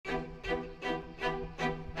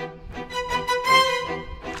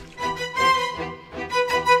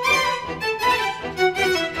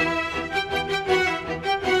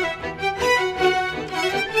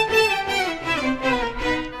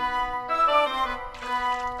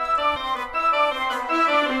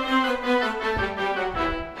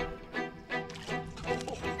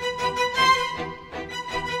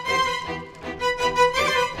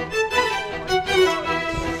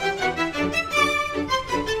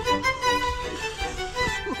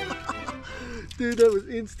Dude, that was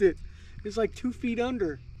instant. It's like 2 feet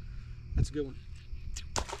under. That's a good one.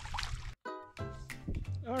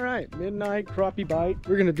 All right, midnight crappie bite.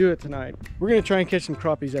 We're gonna do it tonight. We're gonna try and catch some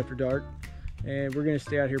crappies after dark, and we're gonna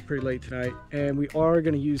stay out here pretty late tonight, and we are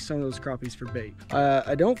gonna use some of those crappies for bait.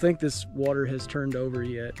 I don't think this water has turned over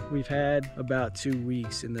yet. We've had about 2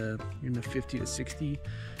 weeks in the 50 to 60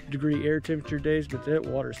 degree air temperature days, but that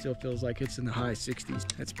water still feels like it's in the high 60s.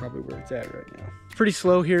 That's probably where it's at right now. Pretty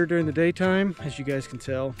slow here during the daytime, as you guys can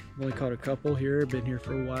tell. I've only caught a couple here, been here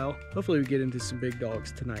for a while. Hopefully we get into some big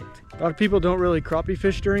dogs tonight. A lot of people don't really crappie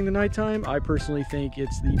fish during the nighttime. I personally think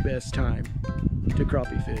it's the best time to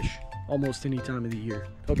crappie fish, almost any time of the year.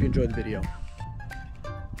 Hope you enjoy the video.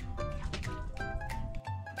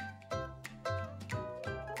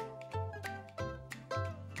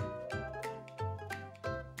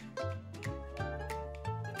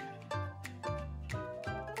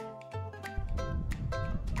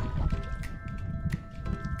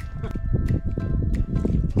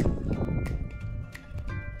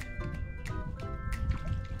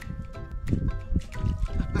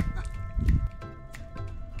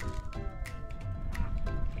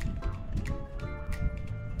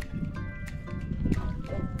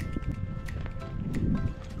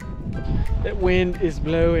 That wind is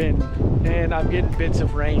blowing and I'm getting bits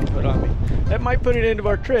of rain put on me. That might put it into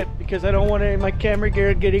our trip because I don't want any of my camera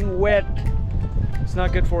gear getting wet. It's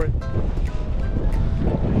not good for it.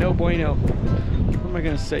 No bueno. Where am I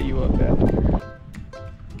gonna set you up at?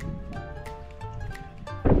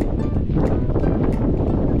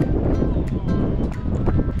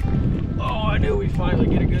 Oh, I knew we'd finally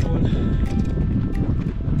get a good one.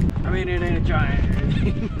 I mean, it ain't a giant or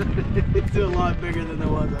anything. It's a lot bigger than the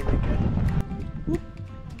ones I think.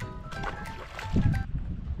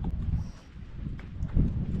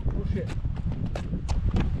 Oh shit.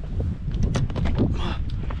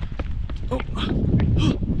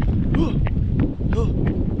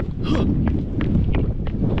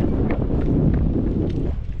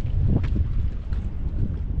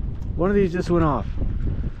 One of these just went off.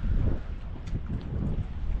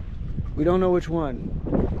 We don't know which one,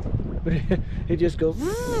 but it just goes.